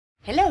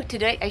Hello,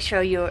 today I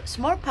show you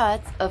small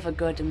parts of a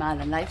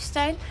Guatemalan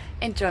lifestyle.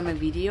 Enjoy my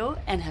video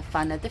and have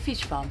fun at the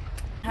fish farm.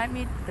 Behind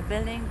me, the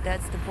building,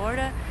 that's the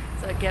border.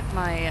 So I get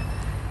my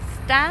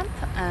stamp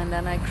and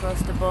then I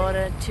cross the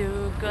border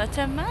to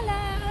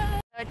Guatemala.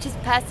 I just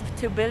passed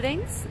two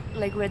buildings,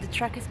 like where the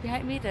truck is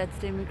behind me, that's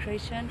the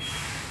immigration.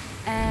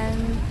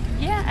 And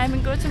yeah, I'm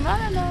in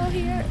Guatemala now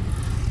here.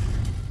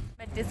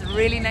 Met these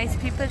really nice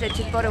people that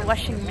just bought a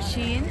washing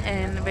machine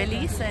in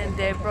Belize and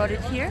they brought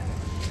it here.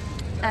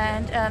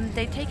 And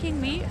they're taking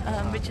me,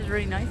 which is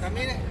really nice,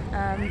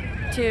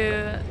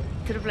 to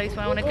the place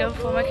where I want to go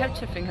for my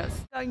couchsurfing house.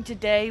 I'm going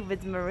today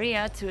with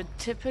Maria to a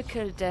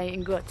typical day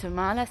in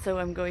Guatemala, so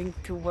I'm going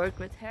to work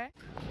with her.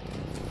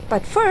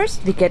 But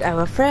first, we get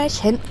our fresh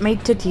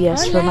handmade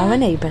tortillas from our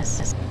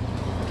neighbors.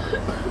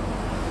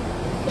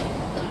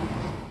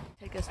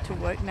 Take us to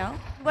work now.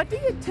 What do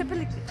you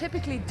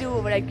typically do,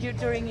 like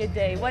during your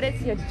day? What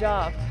is your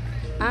job?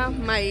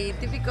 My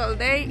typical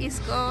day is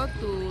go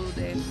to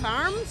the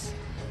farms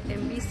and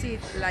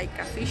visit like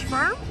a fish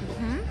farm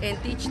and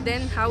teach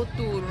them how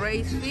to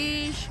raise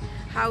fish,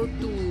 how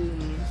to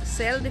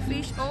sell the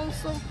fish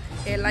also,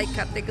 like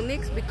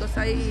techniques, because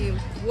I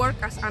work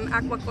as an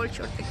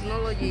aquaculture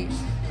technology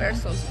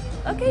person.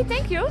 Okay,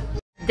 thank you.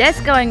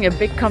 There's going a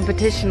big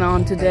competition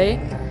on today.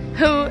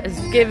 Who is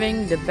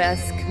giving the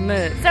best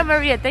move? So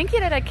Maria, thank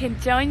you that I can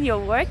join your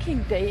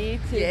working day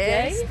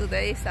today. Yes,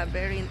 today is a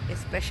very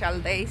special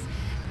day.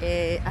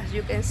 As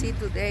you can see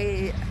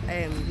today,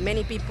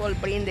 many people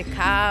bring the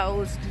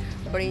cows,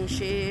 bring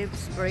sheep,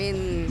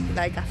 bring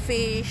like a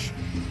fish,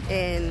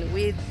 and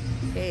we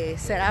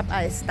set up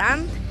a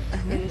stand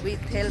and we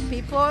tell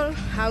people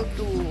how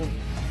to,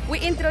 we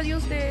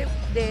introduce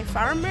the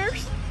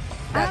farmers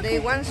that they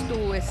want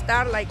to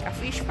start like a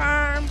fish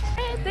farm.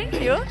 Hey, thank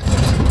you.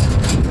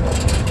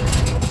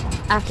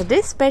 After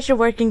this special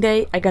working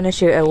day, I'm gonna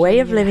show a way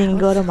of living in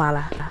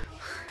Guatemala.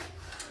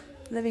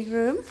 Living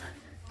room.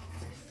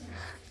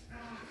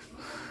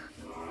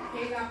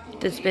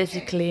 That's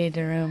basically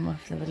the room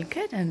of the little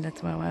kid, and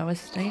that's where I was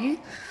staying.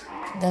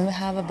 Then we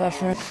have a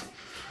buffer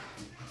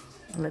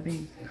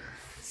living.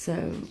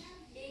 So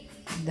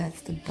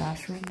that's the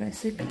bathroom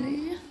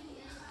basically.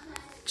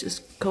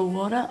 Just cold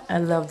water. I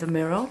love the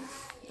mirror.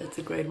 That's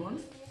a great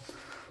one.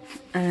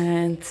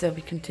 And so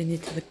we continue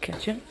to the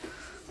kitchen.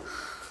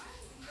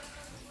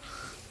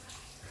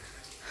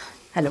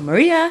 Hello,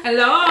 Maria.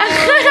 Hello.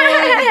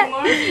 Good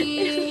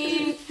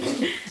morning.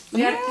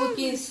 We are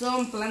cooking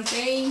some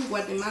plantain,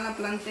 Guatemala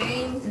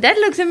plantain. That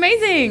looks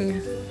amazing.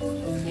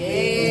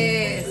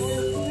 Yes.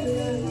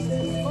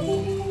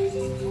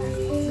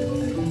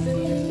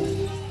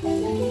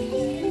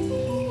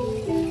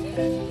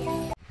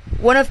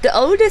 One of the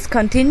oldest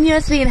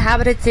continuously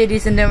inhabited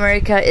cities in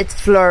America is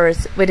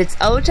Flores, with its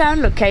old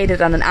town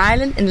located on an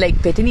island in Lake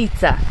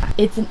Petinitza.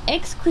 It's an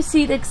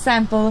exquisite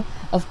example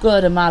of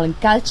Guatemalan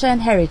culture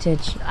and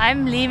heritage.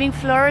 I'm leaving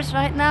Flores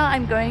right now.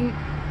 I'm going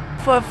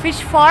for a fish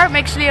farm.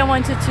 Actually, I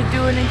wanted to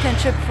do an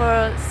internship for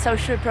a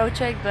social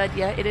project, but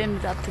yeah, it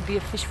ended up to be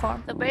a fish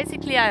farm. So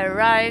basically, I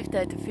arrived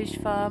at the fish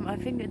farm. I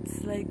think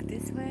it's like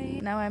this way.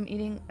 Now I'm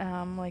eating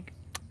like,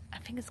 I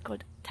think it's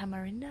called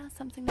tamarinda,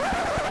 something like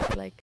that.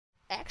 Like,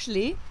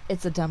 Actually,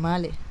 it's a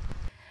tamale.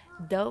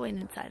 Dough, and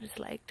inside is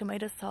like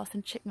tomato sauce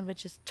and chicken,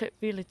 which is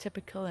really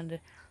typical, and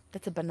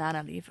that's a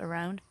banana leaf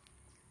around.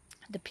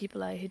 The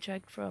people I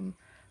hitchhiked from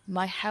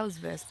my house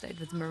where I stayed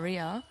with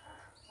Maria,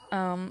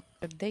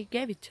 they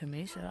gave it to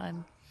me, so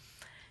I'm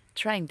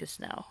trying this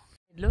now.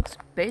 It looks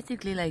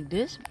basically like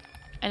this,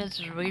 and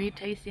it's really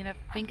tasty, and I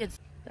think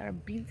there are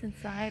beans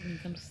inside and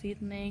some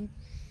seasoning.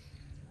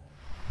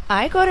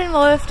 I got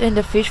involved in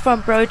the fish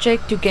farm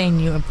project to gain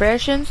new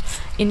impressions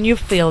in new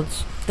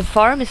fields. The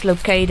farm is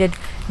located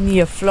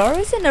near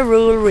Flores in a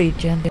rural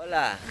region.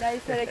 Hola.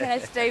 Nice that can I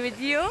stay with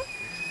you?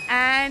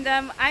 And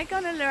I'm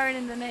gonna learn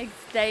in the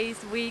next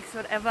days, weeks,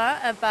 whatever,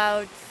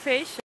 about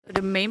fish.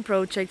 The main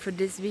project for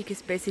this week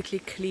is basically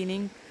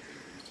cleaning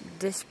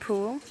this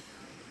pool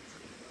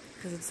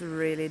because it's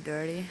really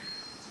dirty.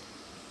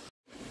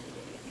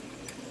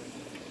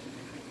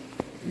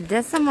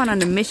 There's someone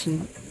on a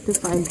mission to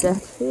find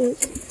that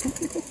fish.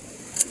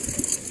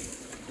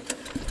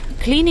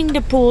 Cleaning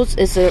the pools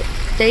is a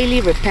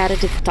daily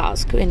repetitive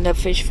task in the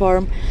fish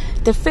farm.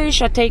 The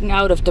fish are taken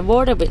out of the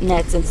water with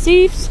nets and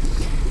sieves.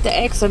 The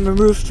eggs are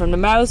removed from the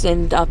mouths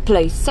and are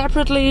placed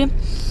separately.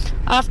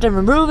 After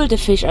removal, the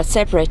fish are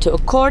separated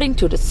according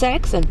to the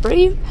sex and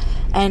breed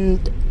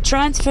and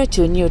transferred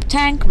to a new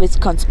tank with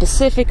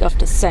conspecific of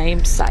the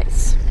same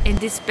size. In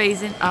this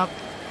basin are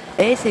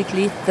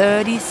basically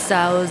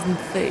 30,000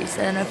 fish.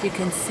 I don't know if you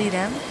can see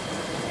them.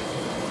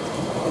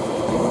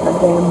 But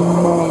there are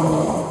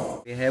many.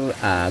 We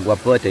have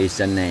guapote is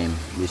the name,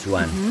 this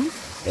one.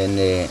 And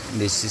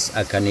this is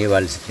a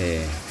carnival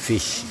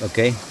fish,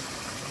 okay?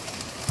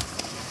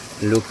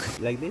 Look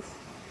like this.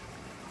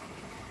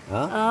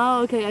 Huh?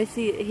 Oh, okay, I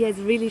see. He has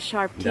really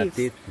sharp teeth.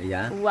 Teeth,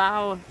 yeah.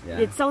 Wow. Yeah.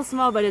 It's so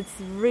small, but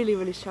it's really,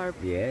 really sharp.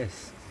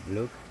 Yes,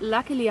 look.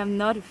 Luckily, I'm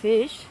not a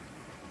fish.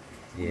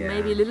 Yeah.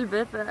 Maybe a little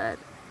bit, but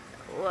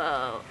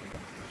wow.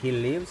 he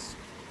lives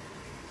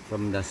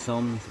from the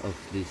sons of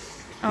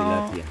this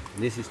tilapia.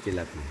 This is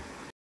tilapia.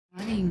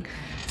 Morning.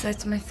 So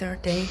it's my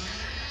third day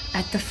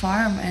at the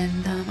farm,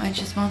 and I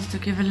just wanted to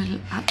give a little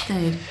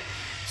update.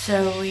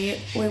 So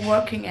we're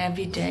working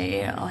every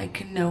day,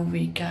 like no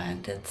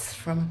weekend. It's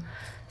from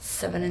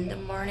 7 in the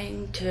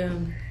morning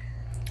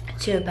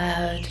to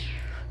about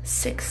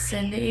 6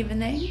 in the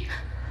evening.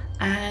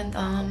 And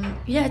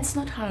yeah, it's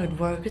not hard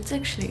work. It's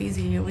actually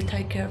easy. We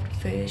take care of the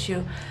fish.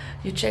 You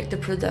check the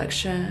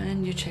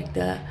production. You check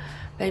the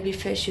baby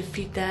fish. You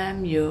feed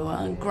them.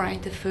 You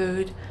grind the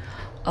food,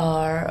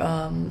 or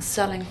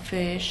selling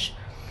fish.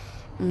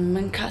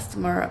 When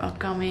customers are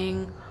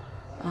coming,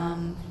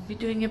 we're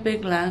doing a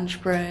big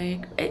lunch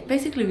break.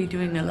 Basically, we're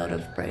doing a lot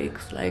of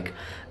breaks. Like,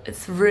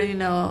 it's really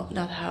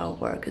not how it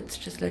works. It's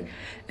just like,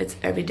 it's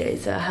every day.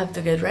 So I have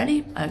to get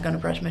ready. I'm gonna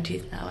brush my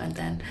teeth now and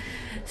then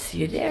see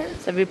you there.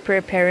 So we're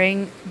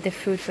preparing the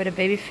food for the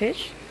baby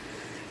fish.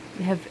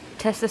 We have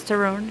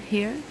testosterone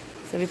here.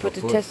 So we put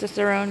the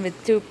testosterone with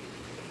 2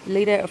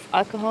 liters of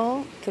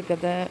alcohol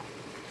together,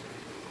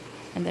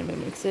 and then we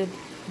mix it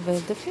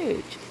with the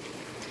food.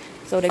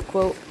 So they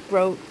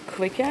grow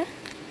quicker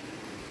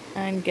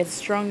and get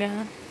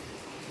stronger,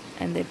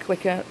 and they're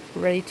quicker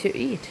ready to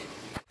eat.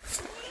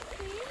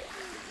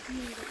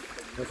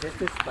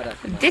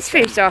 These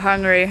fish are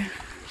hungry.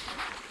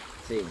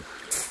 Sí.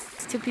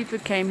 2 people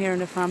came here on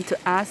the farm to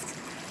ask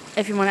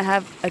if you want to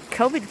have a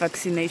COVID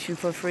vaccination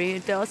for free.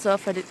 They also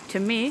offered it to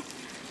me,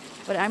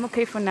 but I'm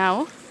okay for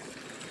now.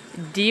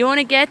 Do you want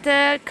to get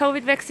the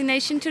COVID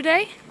vaccination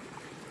today?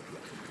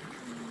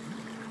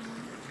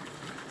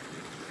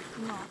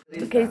 No.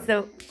 Okay,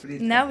 so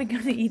now we're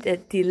going to eat a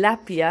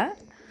tilapia.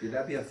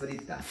 Tilapia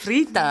frita.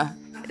 Frita.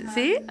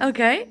 See?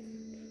 Okay.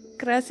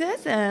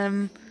 Gracias.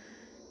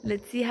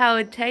 Let's see how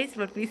it tastes,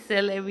 what we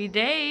sell every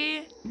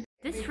day.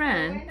 This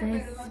friend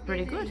tastes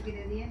pretty good.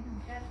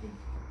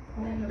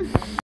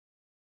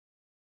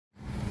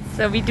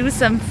 So we do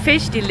some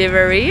fish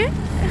delivery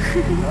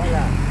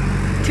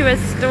to a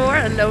store,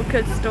 a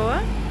local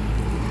store.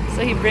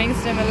 So he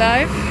brings them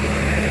alive.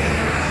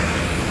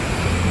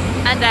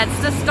 And that's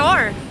the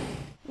store.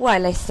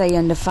 While I stay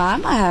on the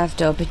farm, I have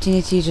the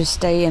opportunity to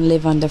stay and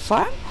live on the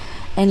farm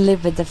and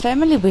live with the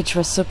family, which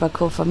was super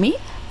cool for me.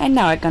 And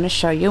now I'm gonna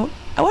show you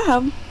our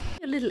home.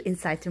 A little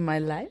insight to my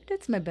life.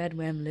 That's my bed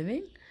where I'm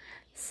living.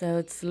 So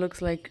it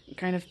looks like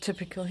kind of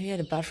typical here.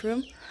 The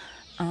bathroom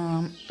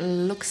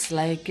looks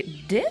like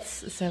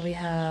this. So we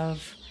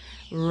have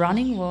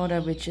running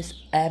water, which is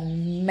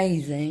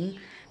amazing,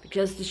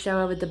 because the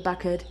shower with the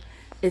bucket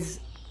is,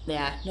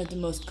 yeah, not the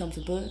most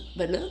comfortable.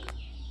 But look,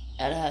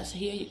 it has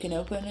here, you can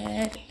open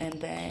it, and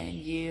then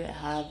you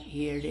have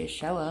here the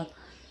shower.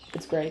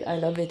 It's great. I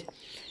love it.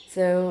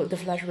 So the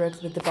flush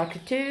works with the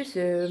bucket too.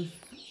 So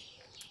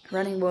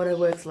running water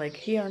works like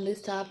here on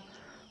this tap.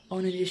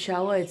 Only the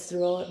shower, it's the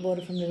raw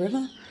water from the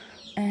river.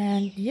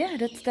 And yeah,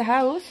 that's the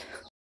house.